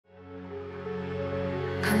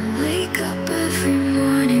I wake up every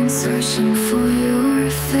morning searching for your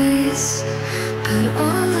face, but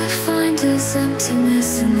all I find is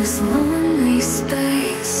emptiness in this lonely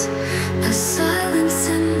space. The silence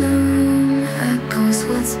in the room echoes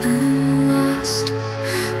what's been lost.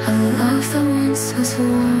 A love that once was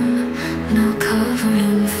warm, now covered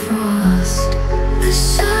in frost. The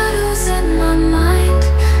shadows in my mind,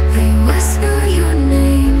 they whisper your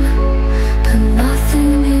name, but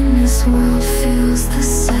nothing in this world feels the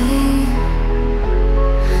same.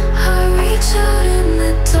 I reach out in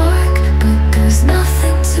the dark, but there's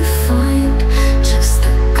nothing to find, just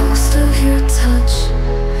the ghost of your touch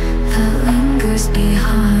that lingers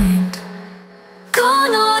behind.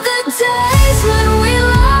 Gone are the days when we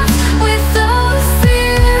laughed without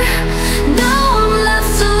fear. Now I'm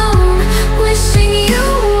left alone, wishing you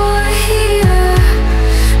were here,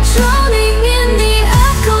 drowning in the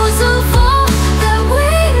echoes of all that we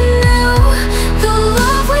knew. The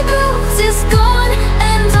love we built is gone,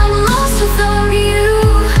 and I'm lost without you.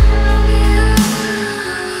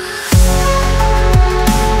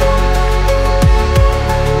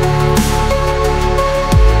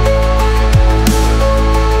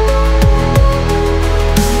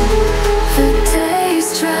 The days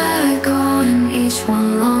drag on, each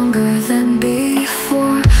one longer than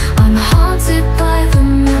before. I'm haunted by the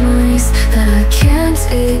memories that I can't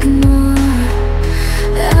ignore.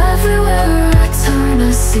 Everywhere I turn,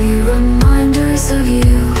 I see reminders of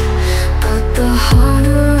you, but the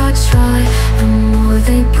harder I try, the more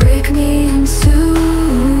they break me in two.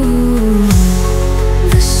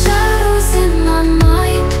 The shadows in my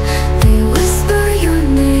mind, they whisper your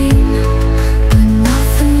name, but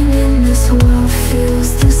nothing in this world feels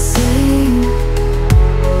the same.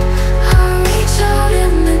 I reach out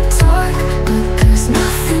in the dark, but there's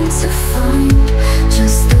nothing to find,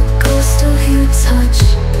 just the ghost of your touch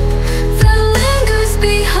that lingers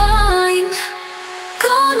behind.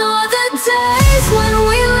 Gone are the days when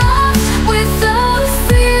we laughed without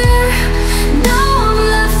fear. Now I'm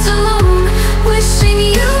left alone, wishing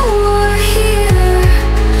you were here,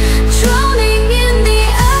 drowning in the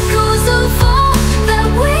echoes of all that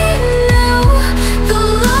we knew. The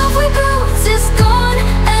love we built is gone,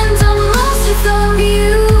 and I'm lost without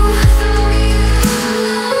you.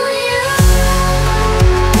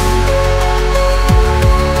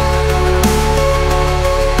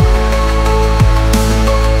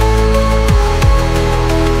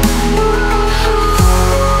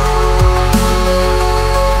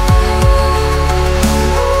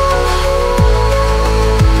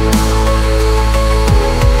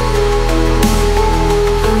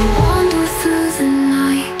 I wander through the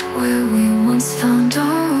night where we once found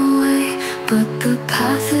our way, but the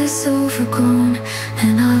path is overgrown,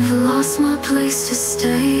 and I've lost my place to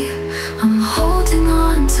stay. I'm holding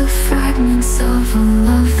on to fragments of a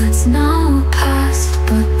love that's now